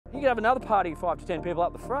You could have another party of 5 to 10 people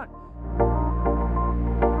up the front.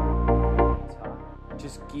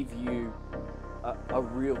 Just give you a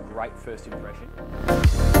real great first impression.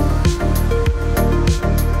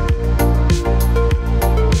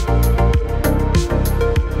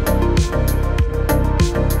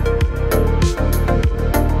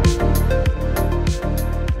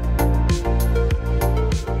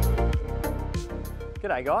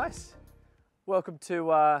 G'day guys, welcome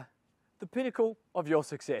to the pinnacle of your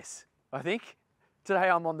success, I think. Today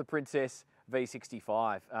I'm on the Princess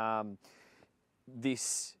V65.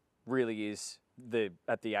 This really is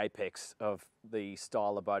at the apex of the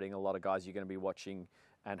style of boating a lot of guys you're going to be watching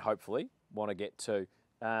and hopefully want to get to.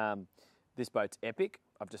 This boat's epic.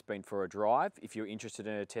 I've just been for a drive. If you're interested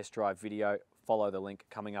in a test drive video, follow the link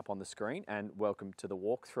coming up on the screen and welcome to the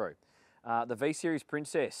walkthrough. The V-Series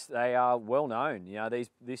Princess, they are well known. You know,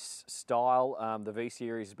 this style, the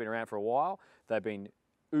V-Series has been around for a while. They've been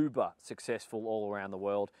uber successful all around the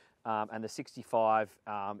world. And the 65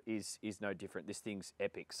 is no different. This thing's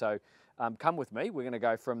epic. So come with me. We're going to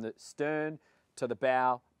go from the stern to the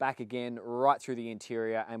bow, back again, right through the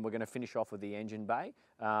interior, and we're going to finish off with the engine bay.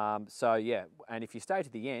 So yeah, and if you stay to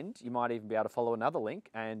the end, you might even be able to follow another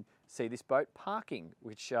link and see this boat parking,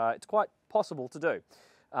 which it's quite possible to do.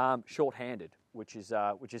 Short-handed, which is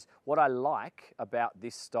what I like about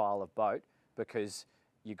this style of boat, because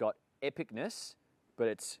you got epicness, but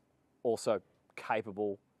it's also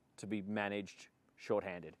capable to be managed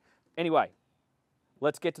short-handed. Anyway,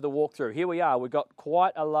 let's get to the walkthrough. Here we are. We've got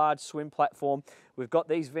quite a large swim platform. We've got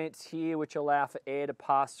these vents here which allow for air to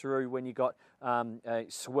pass through when you've got a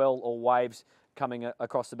swell or waves coming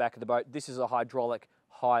across the back of the boat. This is a hydraulic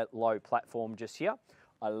high-low platform just here.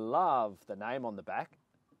 I love the name on the back.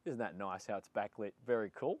 Isn't that nice how it's backlit?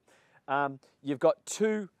 Very cool. You've got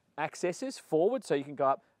two accesses forward, so you can go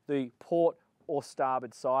up the port or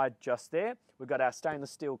starboard side just there. We've got our stainless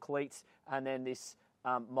steel cleats and then this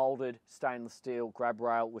moulded stainless steel grab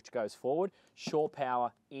rail which goes forward. Shore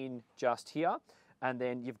power in just here. And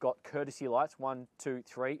then you've got courtesy lights, 1, 2,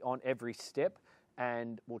 3 on every step.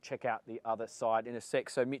 And we'll check out the other side in a sec.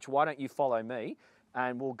 So Mitch, why don't you follow me?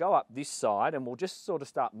 And we'll go up this side and we'll just sort of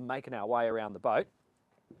start making our way around the boat.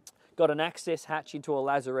 Got an access hatch into a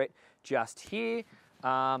lazarette just here.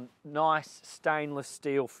 Nice stainless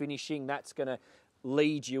steel finishing. That's going to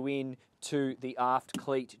lead you in to the aft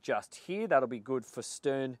cleat just here. That'll be good for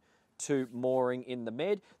stern to mooring in the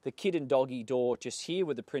med. The kid and doggy door just here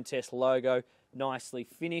with the Princess logo, nicely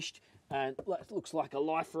finished. And it looks like a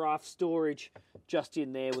life raft storage just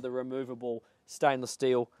in there with a removable stainless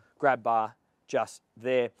steel grab bar just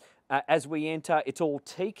there. As we enter, it's all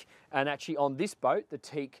teak, and actually on this boat, the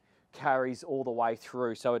teak carries all the way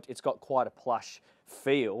through, so it's got quite a plush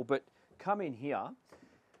feel. But come in here,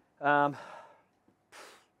 how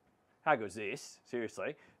good is this?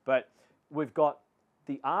 Seriously. But we've got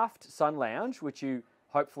the aft sun lounge, which you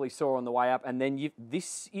hopefully saw on the way up, and then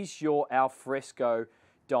this is your alfresco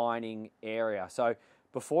dining area. So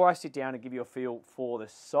before I sit down and give you a feel for the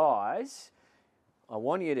size, I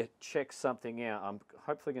want you to check something out. I'm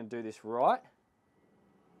hopefully going to do this right.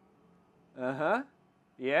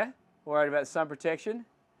 Yeah? Worried about sun protection?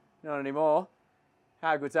 Not anymore.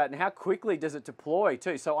 How good's that? And how quickly does it deploy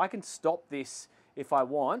too? So I can stop this if I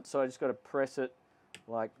want. So I just got to press it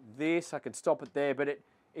like this. I can stop it there, but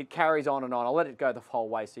it carries on and on. I'll let it go the whole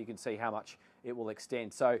way so you can see how much it will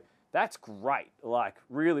extend. So that's great. Like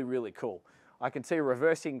really, really cool. I can see a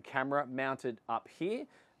reversing camera mounted up here.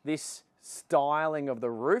 This styling of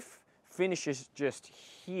the roof finishes just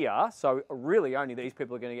here. So really only these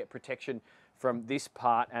people are going to get protection from this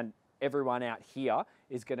part, and everyone out here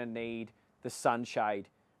is going to need the sunshade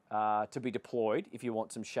to be deployed if you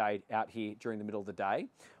want some shade out here during the middle of the day.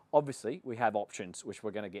 Obviously, we have options, which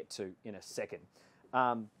we're going to get to in a second.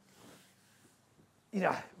 You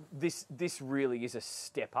know, this really is a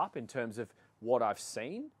step up in terms of what I've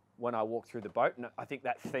seen when I walk through the boat, and I think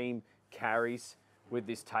that theme carries with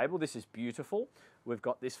this table. This is beautiful. We've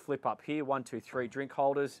got this flip up here, 1, 2, 3 drink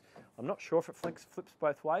holders. I'm not sure if it flips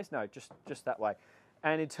both ways. No, just that way.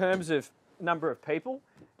 And in terms of number of people,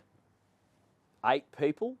 8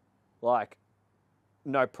 people, like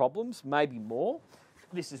no problems, maybe more.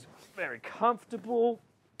 This is very comfortable.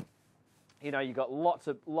 You know, you've got lots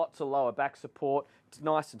of lower back support. It's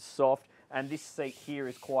nice and soft. And this seat here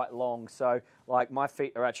is quite long. So like my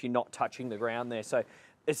feet are actually not touching the ground there. So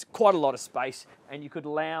it's quite a lot of space, and you could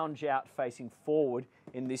lounge out facing forward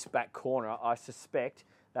in this back corner. I suspect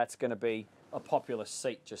that's going to be a popular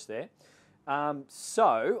seat just there.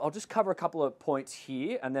 So I'll just cover a couple of points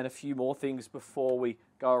here and then a few more things before we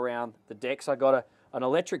go around the decks. I got an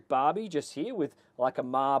electric barbie just here with like a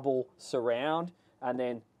marble surround, and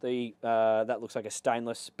then the that looks like a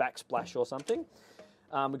stainless backsplash or something.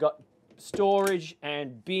 We've got storage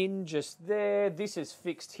and bin just there. This is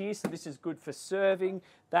fixed here, so this is good for serving.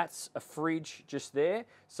 That's a fridge just there.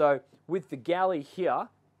 So with the galley here,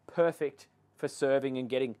 perfect for serving and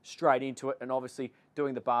getting straight into it. And obviously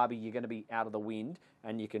doing the barbie, you're going to be out of the wind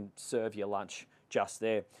and you can serve your lunch just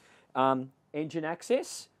there. Engine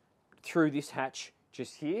access through this hatch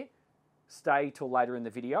just here. Stay till later in the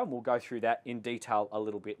video and we'll go through that in detail a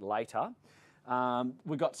little bit later.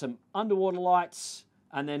 We've got some underwater lights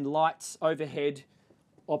and then lights overhead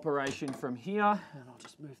operation from here. And I'll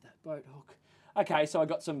just move that boat hook. Okay, so I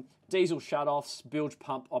got some diesel shutoffs, bilge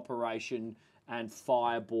pump operation, and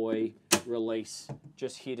Fireboy release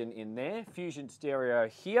just hidden in there. Fusion stereo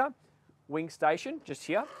here, wing station just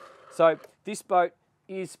here. So this boat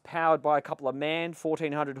is powered by a couple of manned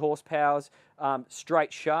 1400 horsepowers,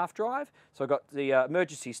 straight shaft drive. So I've got the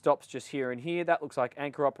emergency stops just here and here. That looks like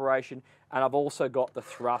anchor operation. And I've also got the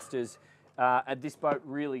thrusters. And this boat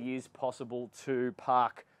really is possible to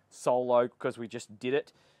park solo because we just did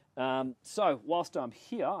it. So whilst I'm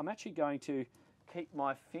here, I'm actually going to keep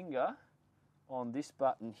my finger on this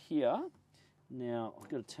button here. Now I've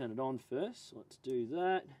got to turn it on first. So let's do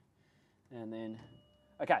that. And then,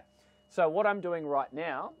 okay. So what I'm doing right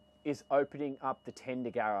now is opening up the tender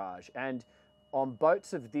garage. And on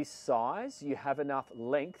boats of this size, you have enough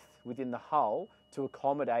length within the hull to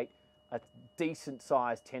accommodate a decent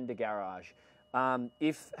sized tender garage.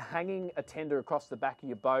 If hanging a tender across the back of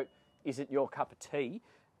your boat isn't your cup of tea,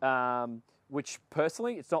 which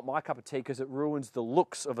personally, it's not my cup of tea because it ruins the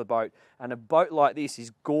looks of a boat. And a boat like this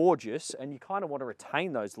is gorgeous and you kind of want to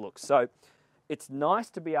retain those looks. So it's nice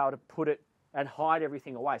to be able to put it and hide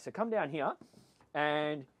everything away. So come down here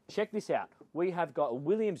and check this out. We have got a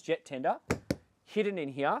Williams jet tender hidden in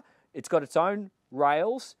here. It's got its own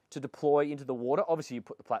rails to deploy into the water. Obviously you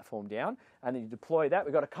put the platform down and then you deploy that.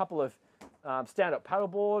 We've got a couple of stand-up paddle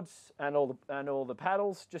boards and all the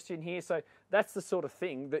paddles just in here. So that's the sort of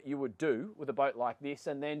thing that you would do with a boat like this.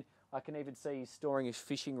 And then I can even see he's storing his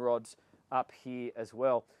fishing rods up here as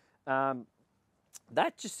well.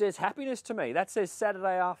 That just says happiness to me. That says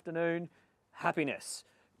Saturday afternoon happiness.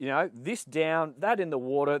 You know, this down, that in the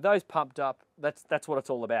water, those pumped up. That's what it's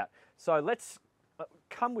all about. So let's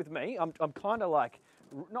come with me. I'm kind of like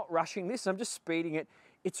not rushing this. I'm just speeding it.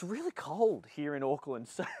 It's really cold here in Auckland.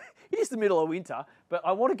 So it is the middle of winter, but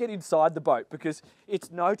I want to get inside the boat because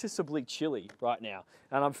it's noticeably chilly right now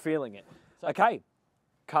and I'm feeling it. Okay,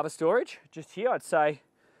 cover storage just here. I'd say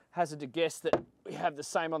hazard to guess that we have the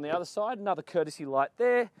same on the other side. Another courtesy light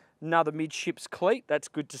there, another midships cleat. That's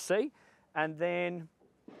good to see. And then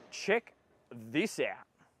check this out.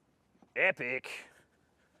 Epic.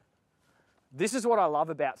 This is what I love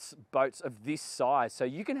about boats of this size. So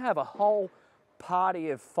you can have a whole party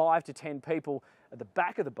of 5 to 10 people at the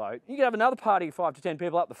back of the boat. You can have another party of 5 to 10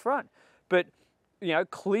 people up the front. But, you know,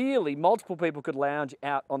 clearly multiple people could lounge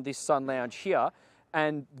out on this sun lounge here.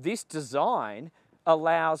 And this design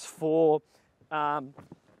allows for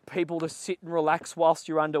people to sit and relax whilst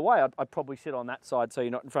you're underway. I'd probably sit on that side so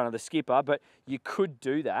you're not in front of the skipper, but you could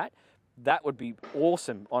do that. That would be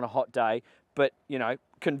awesome on a hot day. But, you know,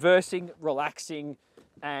 conversing, relaxing,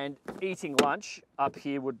 and eating lunch up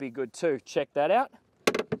here would be good too. Check that out.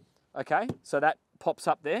 Okay, so that pops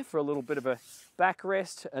up there for a little bit of a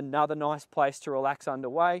backrest. Another nice place to relax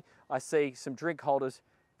underway. I see some drink holders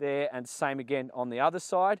there and same again on the other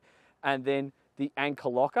side. And then the anchor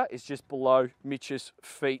locker is just below Mitch's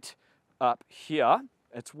feet up here.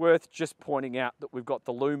 It's worth just pointing out that we've got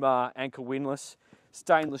the Lumar anchor windlass,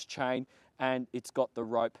 stainless chain, and it's got the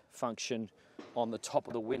rope function on the top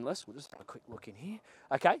of the windlass. We'll just have a quick look in here.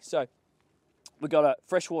 Okay, so we've got a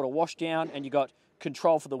freshwater washdown and you've got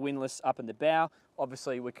control for the windlass up in the bow.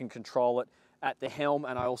 Obviously we can control it at the helm,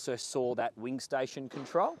 and I also saw that wing station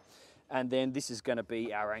control. And then this is going to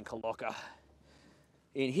be our anchor locker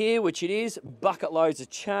in here, which it is. Bucket loads of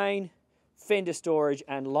chain, fender storage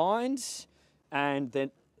and lines, and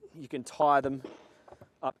then you can tie them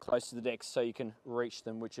up close to the deck so you can reach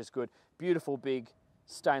them, which is good. Beautiful big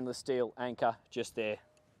stainless steel anchor just there.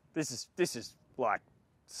 This is like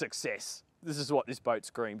success. This is what this boat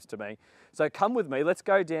screams to me. So come with me, let's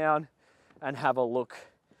go down and have a look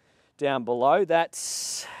down below.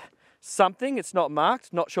 That's something, it's not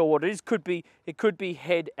marked, not sure what it is. It could be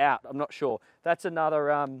head out, I'm not sure. That's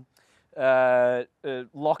another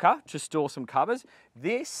locker to store some covers.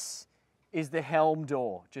 This is the helm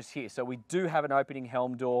door just here. So we do have an opening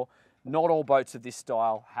helm door. Not all boats of this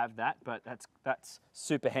style have that, but that's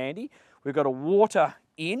super handy. We've got a water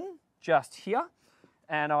in just here,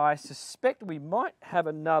 and I suspect we might have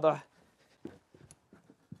another.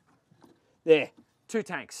 There, 2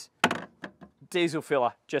 tanks. Diesel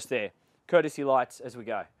filler just there. Courtesy lights as we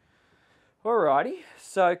go. Alrighty,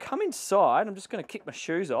 so come inside. I'm just going to kick my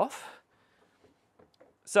shoes off.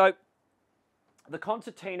 So the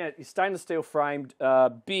concertina is stainless steel framed,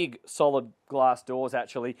 big solid glass doors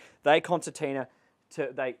actually. They concertina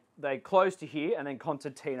they close to here and then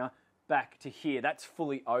concertina back to here. That's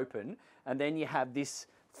fully open. And then you have this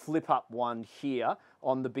flip up one here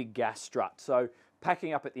on the big gas strut. So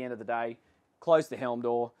packing up at the end of the day, close the helm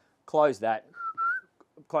door, close that,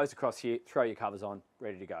 close across here, throw your covers on,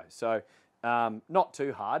 ready to go. So not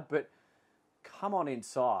too hard, but come on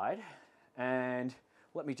inside and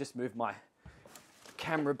let me just move my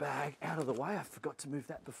camera bag out of the way. I forgot to move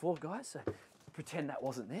that before, guys, so pretend that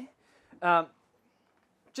wasn't there.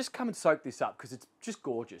 Just come and soak this up because it's just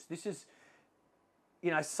gorgeous. This is,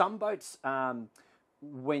 you know, some boats,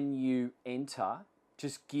 when you enter,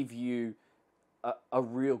 just give you a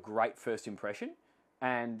real great first impression.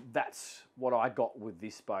 And that's what I got with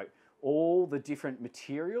this boat. All the different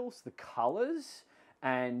materials, the colours,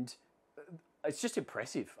 and it's just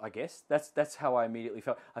impressive, I guess. That's how I immediately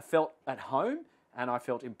felt. I felt at home and I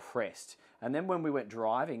felt impressed. And then when we went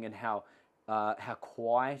driving and how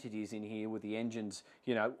quiet it is in here with the engines,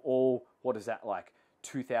 you know, all, what is that, like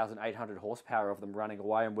 2,800 horsepower of them running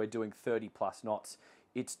away, and we're doing 30 plus knots.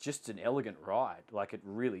 It's just an elegant ride, like it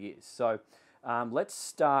really is. So let's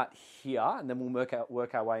start here and then we'll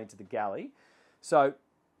work our way into the galley. So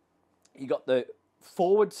you got the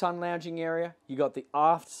forward sun lounging area, you got the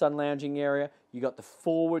aft sun lounging area, you got the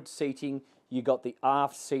forward seating, you got the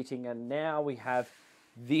aft seating, and now we have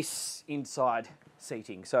this inside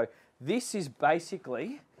seating. So this is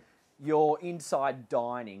basically your inside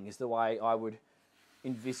dining is the way I would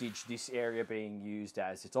envisage this area being used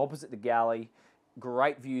as. It's opposite the galley,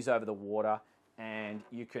 great views over the water, and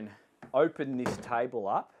you can open this table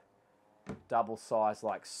up, double size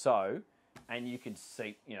like so, and you can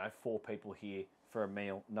seat, you know, 4 people here for a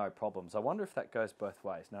meal, no problems. I wonder if that goes both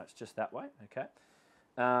ways. No, it's just that way, okay.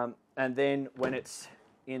 And then when it's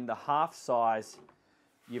in the half size,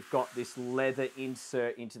 you've got this leather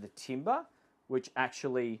insert into the timber, which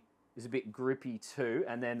actually is a bit grippy too,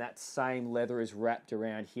 and then that same leather is wrapped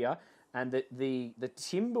around here. And the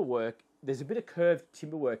timber work, there's a bit of curved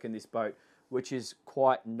timber work in this boat, which is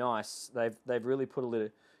quite nice. They've really put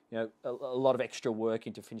a lot of extra work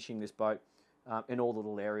into finishing this boat in all the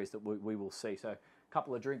little areas that we will see. So a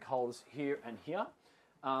couple of drink holders here and here.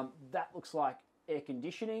 That looks like air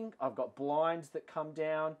conditioning. I've got blinds that come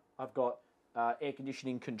down. I've got air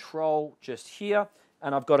conditioning control just here,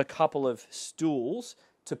 and I've got a couple of stools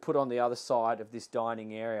to put on the other side of this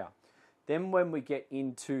dining area. Then when we get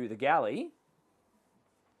into the galley,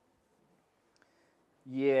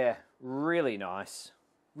 yeah, really nice,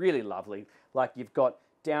 really lovely. Like you've got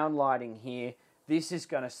downlighting here. This is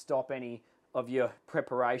going to stop any of your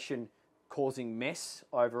preparation causing mess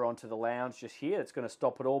over onto the lounge just here. It's going to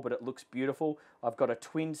stop it all, but it looks beautiful. I've got a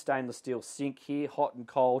twin stainless steel sink here, hot and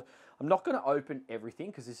cold. I'm not going to open everything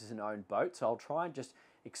because this is an owned boat, so I'll try and just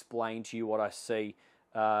explain to you what I see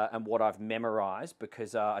and what I've memorized,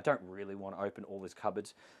 because I don't really want to open all these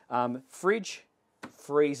cupboards. Fridge,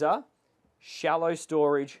 freezer, shallow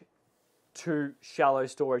storage, 2 shallow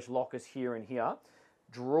storage lockers here and here,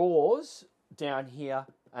 drawers down here,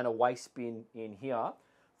 and a waste bin in here,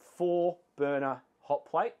 4 burner hot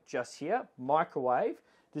plate just here, microwave.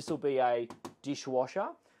 This will be a dishwasher,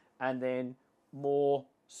 and then more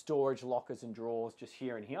storage lockers and drawers just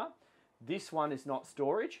here and here. This one is not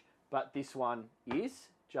storage, but this one is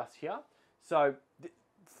just here. So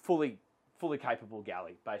fully capable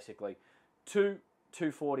galley, basically. 2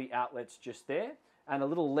 240 outlets just there, and a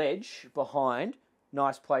little ledge behind.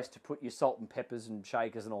 Nice place to put your salt and peppers and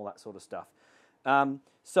shakers and all that sort of stuff.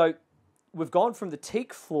 So we've gone from the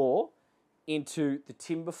teak floor into the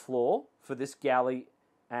timber floor for this galley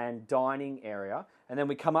and dining area, and then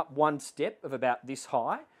we come up 1 step of about this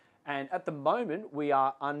high, and at the moment we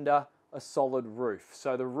are under a solid roof.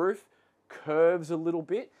 So the roof curves a little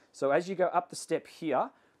bit, so as you go up the step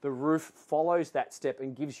here, the roof follows that step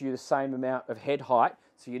and gives you the same amount of head height,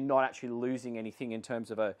 so you're not actually losing anything in terms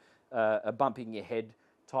of a bumping your head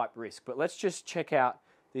type risk. But let's just check out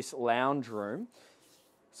this lounge room.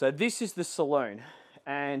 So this is the saloon,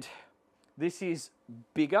 and this is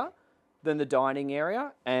bigger than the dining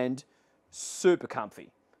area and super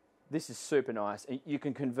comfy. This is super nice. You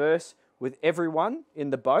can converse with everyone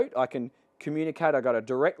in the boat. I can communicate. I got a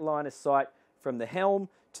direct line of sight from the helm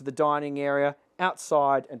to the dining area,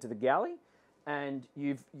 outside and to the galley. And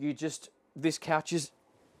this couch is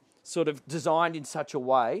sort of designed in such a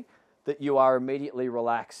way that you are immediately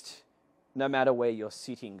relaxed no matter where you're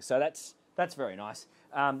sitting. So that's very nice.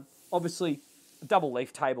 Obviously, double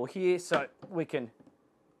leaf table here, so we can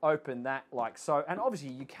open that like so. And obviously,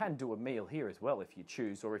 you can do a meal here as well if you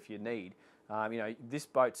choose or if you need. You know, this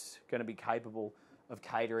boat's going to be capable of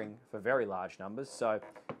catering for very large numbers, so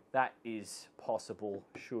that is possible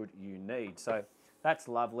should you need. So that's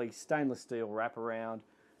lovely. Stainless steel wraparound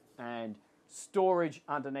and storage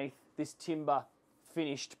underneath this timber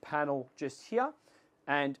finished panel just here.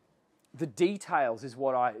 And the details is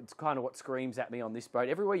it's kind of what screams at me on this boat.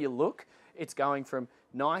 Everywhere you look, it's going from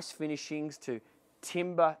nice finishings to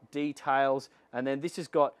timber details, and then this has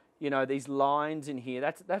got, you know, these lines in here.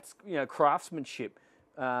 That's you know, craftsmanship,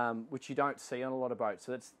 which you don't see on a lot of boats.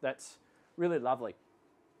 So that's really lovely.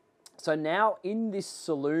 So now in this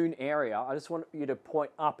saloon area, I just want you to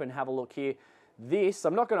point up and have a look here. This,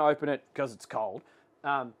 I'm not going to open it because it's cold.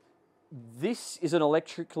 This is an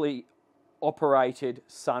electrically operated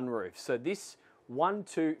sunroof. So this 1,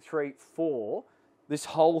 2, 3, 4, this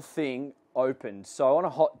whole thing opens. So on a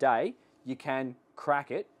hot day, you can crack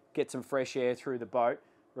it, get some fresh air through the boat.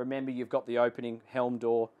 Remember, you've got the opening helm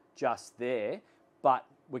door just there, but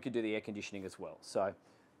we could do the air conditioning as well. So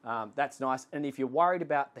that's nice. And if you're worried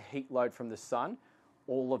about the heat load from the sun,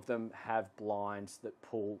 all of them have blinds that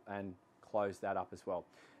pull and close that up as well.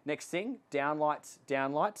 Next thing,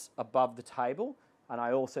 downlights above the table. And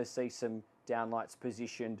I also see some downlights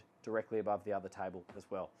positioned directly above the other table as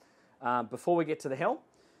well. Before we get to the helm,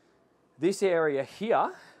 this area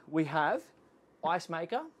here, we have ice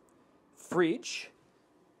maker, fridge,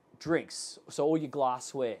 drinks. So all your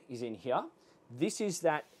glassware is in here. This is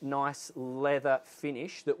that nice leather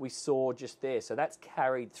finish that we saw just there. So that's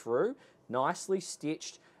carried through, nicely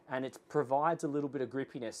stitched, and it provides a little bit of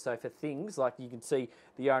grippiness. So for things like, you can see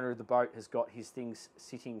the owner of the boat has got his things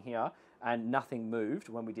sitting here and nothing moved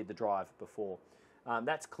when we did the drive before.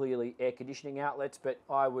 That's clearly air conditioning outlets, but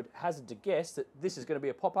I would hazard to guess that this is going to be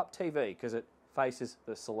a pop-up TV because it faces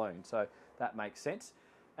the saloon. So that makes sense.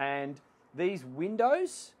 And these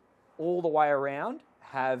windows all the way around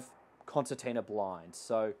have concertina blinds.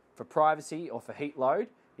 So for privacy or for heat load,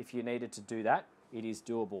 if you needed to do that, it is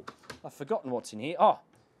doable. I've forgotten what's in here. Oh,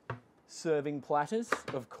 serving platters,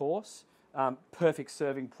 of course. Perfect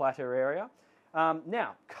serving platter area.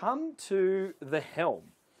 Now, come to the helm.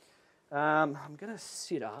 I'm going to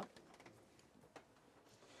sit up.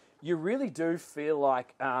 You really do feel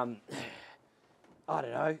like, I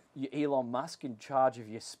don't know, you're Elon Musk in charge of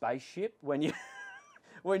your spaceship when you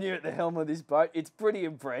when you're at the helm of this boat. It's pretty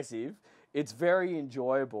impressive. It's very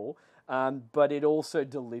enjoyable, but it also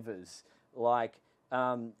delivers. Like,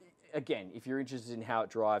 again, if you're interested in how it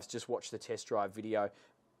drives, just watch the test drive video.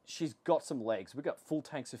 She's got some legs. We've got full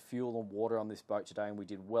tanks of fuel and water on this boat today, and we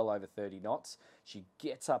did well over 30 knots. She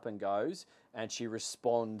gets up and goes, and she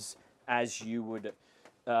responds as you would,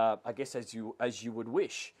 I guess, as you would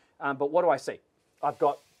wish. But what do I see? I've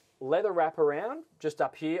got leather wraparound just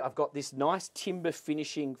up here. I've got this nice timber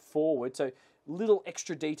finishing forward, so little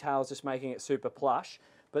extra details just making it super plush.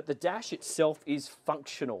 But the dash itself is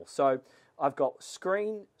functional. So I've got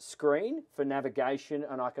screen for navigation,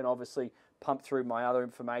 and I can obviously pump through my other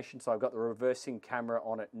information. So I've got the reversing camera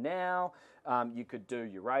on it now. You could do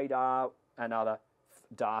your radar and other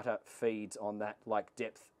data feeds on that, like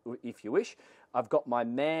depth if you wish. I've got my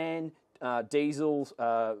MAN diesel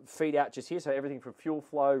feed out just here, so everything from fuel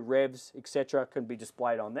flow, revs, etc. can be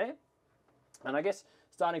displayed on there. And I guess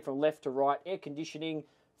starting from left to right, air conditioning,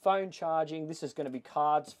 phone charging. This is going to be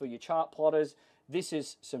cards for your chart plotters. This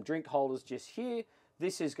is some drink holders just here.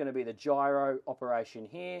 This is going to be the gyro operation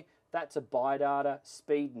here. That's a bidata,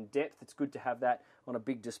 speed and depth. It's good to have that on a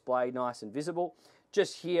big display, nice and visible.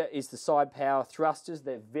 Just here is the side power thrusters.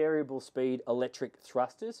 They're variable speed electric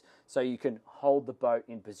thrusters, so you can hold the boat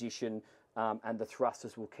in position and the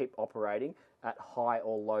thrusters will keep operating at high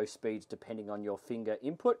or low speeds depending on your finger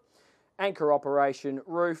input. Anchor operation,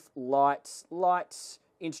 roof, lights,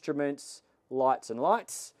 instruments, lights and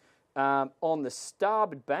lights. On the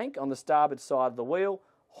starboard bank, on the starboard side of the wheel,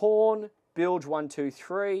 horn, bilge 1, 2,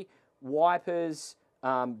 3, wipers,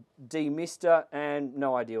 demister, and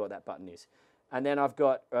no idea what that button is. And then I've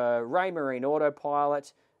got Raymarine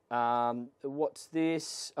autopilot. What's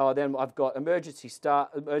this? Oh, then I've got emergency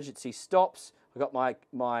stops. I've got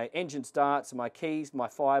my engine starts, my keys, my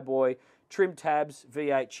fireboy, trim tabs,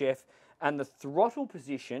 VHF, and the throttle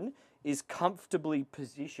position is comfortably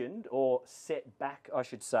positioned, or set back, I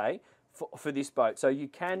should say, for this boat. So you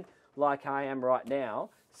can, like I am right now,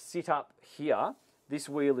 sit up here. This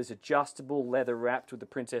wheel is adjustable, leather wrapped with the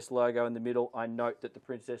Princess logo in the middle. I note that the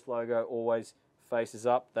Princess logo always faces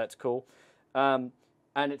up. That's cool. And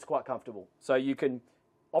it's quite comfortable. So you can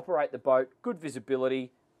operate the boat, good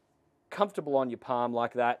visibility, comfortable on your palm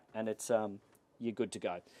like that, and it's you're good to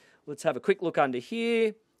go. Let's have a quick look under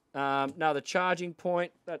here. Another charging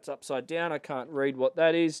point. That's upside down. I can't read what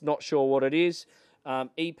that is. Not sure what it is.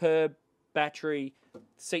 EPIRB, battery,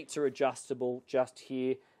 seats are adjustable just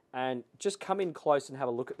here. And just come in close and have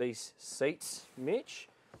a look at these seats, Mitch.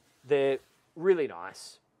 They're really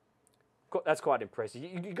nice. That's quite impressive.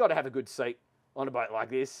 You've got to have a good seat on a boat like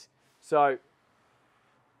this. So,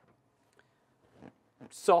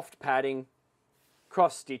 soft padding,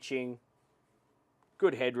 cross-stitching,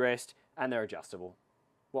 good headrest, and they're adjustable.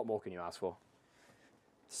 What more can you ask for?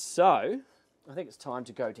 So, I think it's time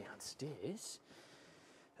to go downstairs.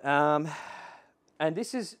 And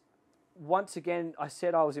this is, once again, I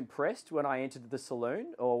said I was impressed when I entered the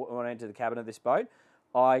saloon, or when I entered the cabin of this boat.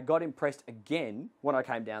 I got impressed again when I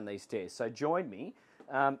came down these stairs. So join me.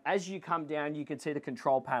 As you come down, you can see the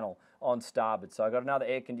control panel on starboard. So I've got another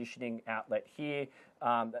air conditioning outlet here.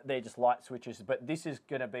 They're just light switches, but this is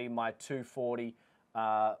going to be my 240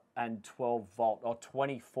 and 12 volt, or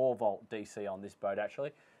 24 volt DC on this boat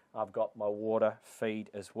actually. I've got my water feed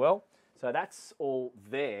as well. So that's all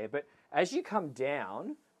there. But as you come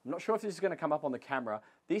down, I'm not sure if this is going to come up on the camera,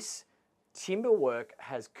 this timber work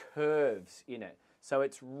has curves in it. So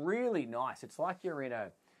it's really nice. It's like you're in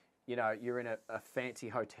a, you're in a fancy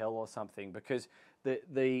hotel or something, because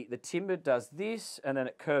the timber does this and then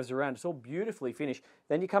it curves around. It's all beautifully finished.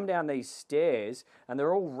 Then you come down these stairs and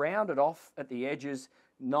they're all rounded off at the edges,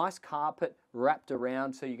 nice carpet wrapped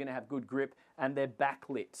around so you're going to have good grip, and they're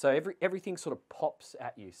backlit. So everything sort of pops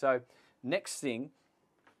at you. So next thing,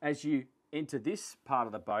 as you enter this part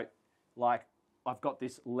of the boat, like I've got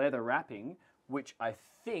this leather wrapping, which I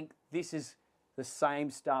think this is the same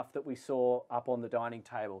stuff that we saw up on the dining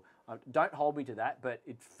table. Don't hold me to that, but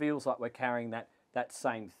it feels like we're carrying that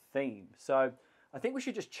same theme. So I think we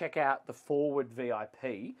should just check out the forward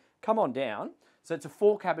VIP. Come on down. So it's a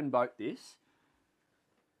 4-cabin boat, this.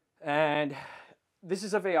 And this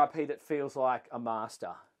is a VIP that feels like a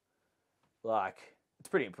master. Like, it's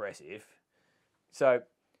pretty impressive. So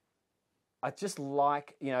I just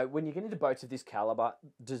like, when you get into boats of this caliber,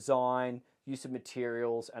 design, use of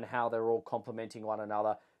materials, and how they're all complementing one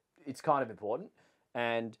another, it's kind of important.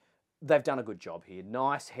 And they've done a good job here.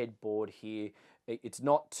 Nice headboard here. It's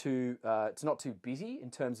not too busy in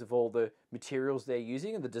terms of all the materials they're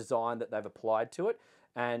using and the design that they've applied to it.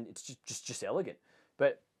 And it's just elegant.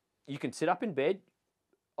 But you can sit up in bed.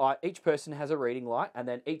 Each person has a reading light, and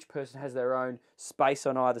then each person has their own space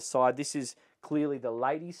on either side. This is clearly the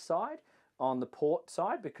ladies' side on the port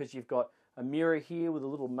side, because you've got a mirror here with a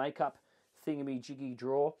little makeup thingy-jiggy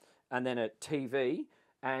drawer, and then a TV.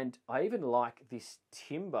 And I even like this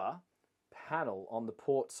timber panel on the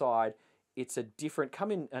port side. It's a different, come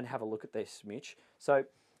in and have a look at this, Mitch. So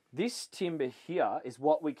this timber here is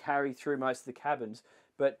what we carry through most of the cabins,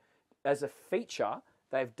 but as a feature,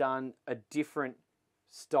 they've done a different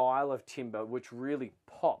style of timber, which really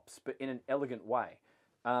pops, but in an elegant way.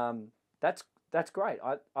 That's great.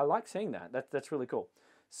 I like seeing that. That's really cool.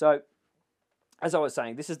 So, as I was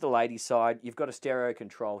saying, this is the ladies' side. You've got a stereo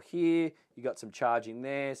control here. You've got some charging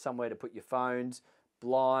there, somewhere to put your phones,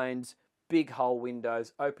 blinds, big hull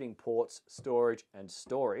windows, opening ports, storage.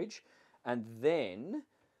 And then,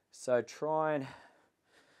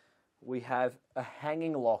 we have a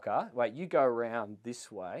hanging locker. Wait, you go around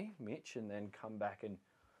this way, Mitch, and then come back and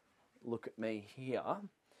look at me here.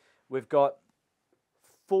 We've got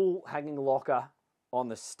full hanging locker on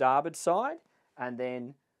the starboard side, and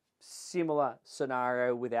then similar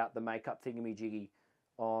scenario without the makeup thingamajiggy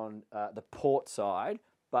on the port side,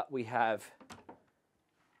 but we have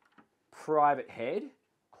private head,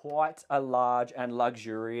 quite a large and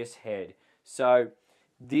luxurious head. So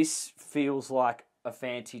this feels like a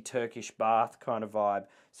fancy Turkish bath kind of vibe.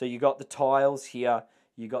 So you got the tiles here,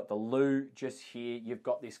 you got the loo just here, you've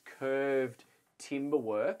got this curved timber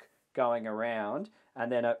work going around,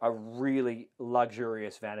 and then a really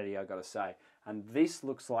luxurious vanity, I've got to say. And this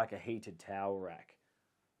looks like a heated towel rack.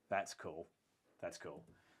 That's cool. That's cool.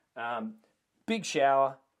 Big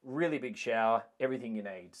shower, really big shower, everything you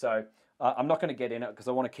need. So I'm not going to get in it because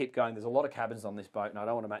I want to keep going. There's a lot of cabins on this boat and I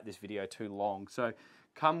don't want to make this video too long. So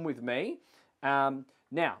come with me. Now,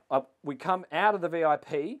 we come out of the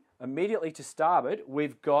VIP, immediately to starboard,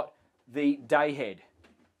 we've got the day head.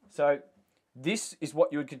 So this is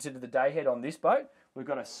what you would consider the day head on this boat. We've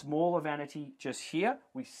got a smaller vanity just here.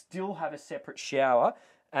 We still have a separate shower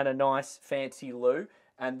and a nice fancy loo.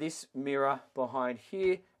 And this mirror behind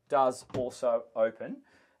here does also open.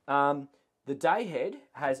 The day head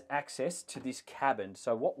has access to this cabin.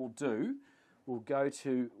 So what we'll do, we'll go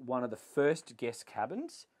to one of the first guest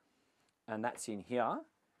cabins, and that's in here.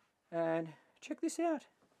 And check this out.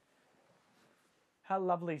 How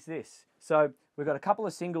lovely is this? So we've got a couple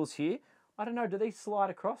of singles here. I don't know, do these slide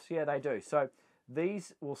across? Yeah, they do. So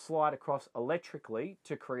these will slide across electrically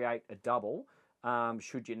to create a double,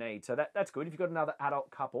 should you need. So that's good. If you've got another adult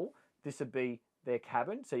couple, this would be their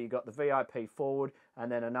cabin. So you've got the VIP forward,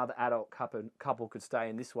 and then another adult couple could stay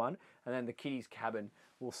in this one. And then the kiddies cabin,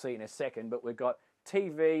 we'll see in a second. But we've got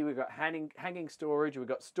TV, we've got hanging storage, we've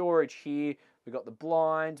got storage here, we've got the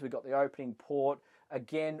blinds, we've got the opening port.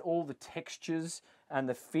 Again, all the textures and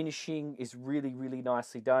the finishing is really, really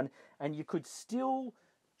nicely done. And you could still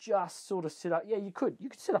just sort of sit up. Yeah, you could. You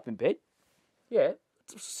could sit up in bed. Yeah,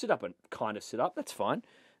 sit up and kind of sit up. That's fine.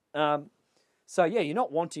 So, yeah, you're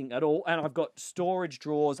not wanting at all. And I've got storage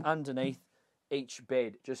drawers underneath each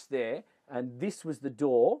bed just there. And this was the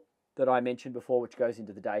door that I mentioned before, which goes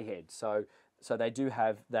into the day head. So they do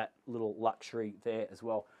have that little luxury there as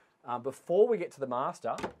well. Before we get to the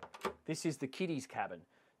master, this is the kiddies cabin.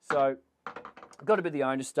 So I've got a bit of the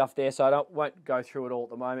owner's stuff there, so I won't go through it all at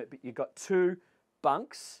the moment, but you've got 2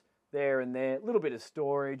 bunks there and there, a little bit of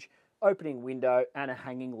storage, opening window, and a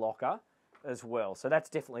hanging locker as well. So that's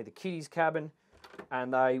definitely the kiddies cabin,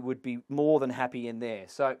 and they would be more than happy in there.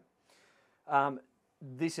 So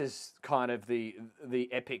this is kind of the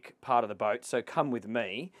epic part of the boat, so come with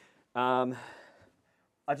me.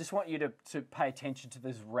 I just want you to pay attention to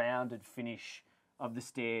this rounded finish of the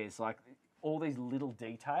stairs. Like, all these little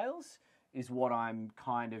details is what I'm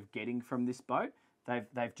kind of getting from this boat.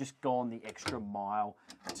 They've just gone the extra mile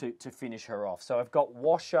to finish her off. So I've got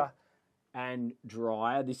washer and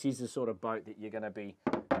dryer. This is the sort of boat that you're going to be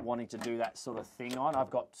wanting to do that sort of thing on.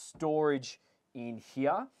 I've got storage in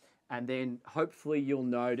here, and then hopefully you'll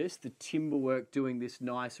notice the timber work doing this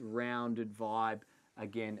nice rounded vibe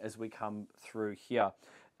again as we come through here.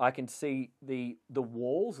 I can see the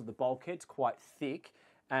walls of the bulkheads quite thick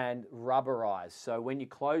and rubberized. So when you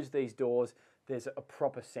close these doors, there's a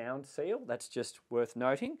proper sound seal. That's just worth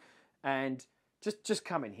noting. And just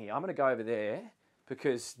come in here. I'm going to go over there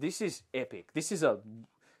because this is epic. This is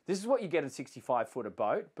what you get in a 65-footer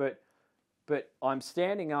boat, but I'm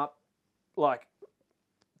standing up, like,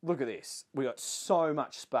 look at this. We got so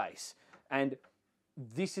much space. And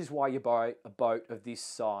this is why you buy a boat of this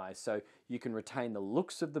size. So you can retain the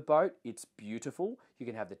looks of the boat. It's beautiful. You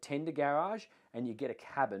can have the tender garage, and you get a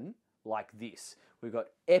cabin like this. We've got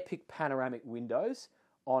epic panoramic windows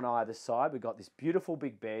on either side. We've got this beautiful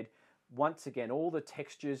big bed. Once again, all the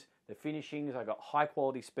textures, the finishings. I've got high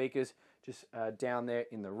quality speakers just down there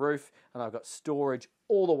in the roof, and I've got storage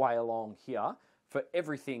all the way along here for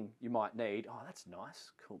everything you might need. Oh, that's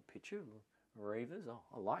nice. Cool picture. Reavers. Oh,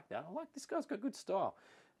 I like that. I like this guy's got good style.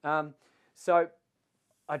 So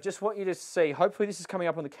I just want you to see, hopefully this is coming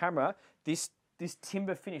up on the camera, this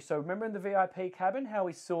timber finish. So remember in the VIP cabin how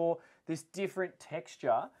we saw this different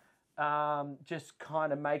texture just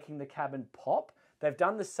kind of making the cabin pop? They've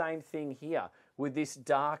done the same thing here with this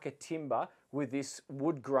darker timber with this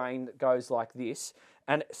wood grain that goes like this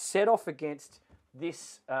and set off against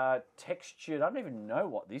this textured, I don't even know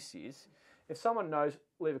what this is. If someone knows,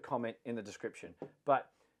 leave a comment in the description. But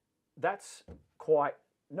that's quite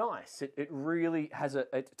nice. It really has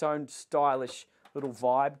its own stylish little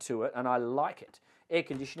vibe to it, and I like it. Air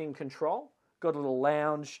conditioning control. Got a little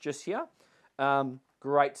lounge just here.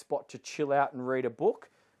 Great spot to chill out and read a book.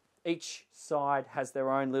 Each side has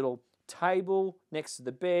their own little table next to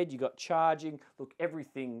the bed. You got charging. Look,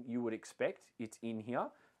 everything you would expect, it's in here.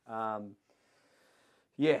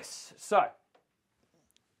 Yes, so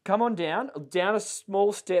come on down a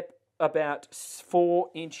small step about 4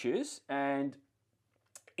 inches and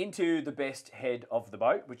into the best head of the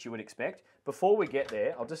boat, which you would expect. Before we get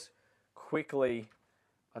there, I'll just quickly,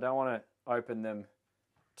 I don't want to open them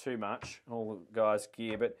too much, all the guys'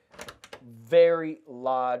 gear, but very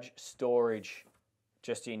large storage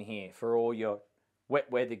just in here for all your wet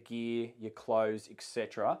weather gear, your clothes,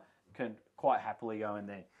 etc. Can quite happily go in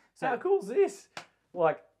there. So how cool is this?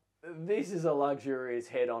 Like, this is a luxurious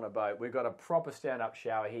head on a boat. We've got a proper stand-up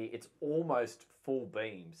shower here. It's almost full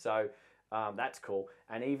beam, so that's cool.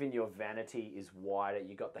 And even your vanity is wider.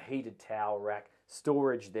 You've got the heated towel rack,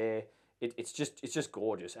 storage there. It's just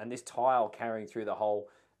gorgeous. And this tile carrying through the whole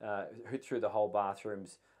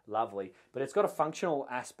bathroom's lovely. But it's got a functional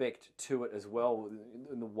aspect to it as well,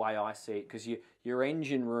 in the way I see it, because your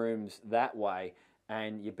engine room's that way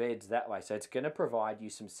and your bed's that way. So it's going to provide you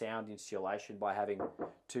some sound insulation by having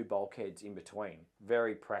 2 bulkheads in between.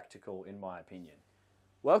 Very practical, in my opinion.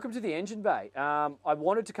 Welcome to the engine bay. I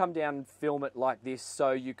wanted to come down and film it like this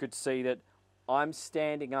so you could see that I'm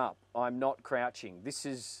standing up. I'm not crouching. This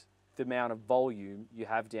is the amount of volume you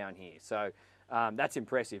have down here. So that's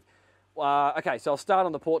impressive. Okay, so I'll start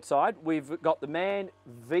on the port side. We've got the MAN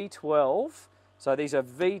V12. So these are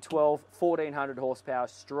V12 1400 horsepower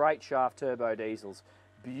straight shaft turbo diesels.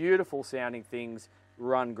 Beautiful sounding things,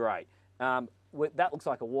 run great. That looks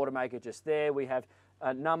like a water maker just there. We have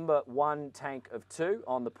a number 1 tank of 2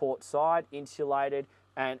 on the port side, insulated,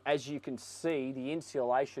 and as you can see, the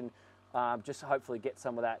insulation, just hopefully get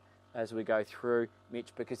some of that as we go through, Mitch,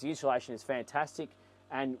 because the insulation is fantastic,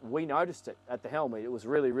 and we noticed it at the helm. It was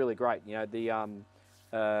really, really great. You know,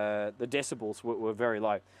 the decibels were very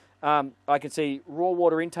low. I can see raw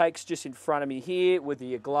water intakes just in front of me here with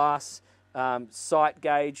the glass sight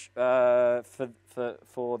gauge for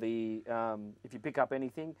the if you pick up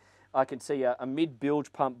anything. I can see a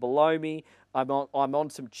mid-bilge pump below me. I'm on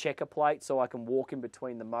some checker plates so I can walk in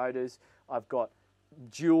between the motors. I've got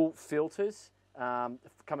dual filters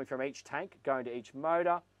coming from each tank, going to each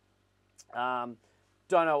motor. Don't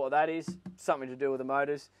know what that is. Something to do with the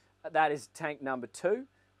motors. That is tank number 2,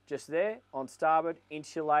 just there on starboard,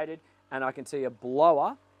 insulated, and I can see a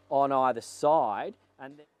blower on either side.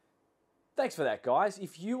 And then thanks for that, guys.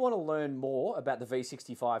 If you want to learn more about the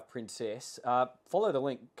V65 Princess, follow the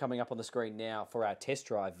link coming up on the screen now for our test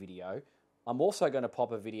drive video. I'm also going to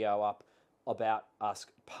pop a video up about us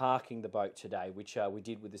parking the boat today, which we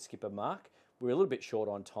did with the skipper, Mark. We were a little bit short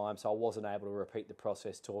on time, so I wasn't able to repeat the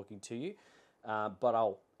process talking to you, but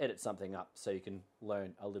I'll edit something up so you can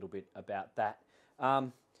learn a little bit about that.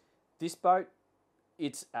 This boat,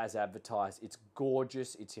 it's as advertised. It's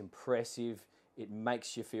gorgeous. It's impressive. It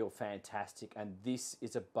makes you feel fantastic, and this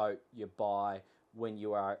is a boat you buy when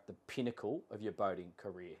you are at the pinnacle of your boating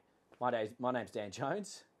career. My name's Dan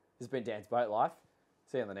Jones. This has been Dan's Boat Life.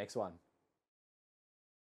 See you on the next one.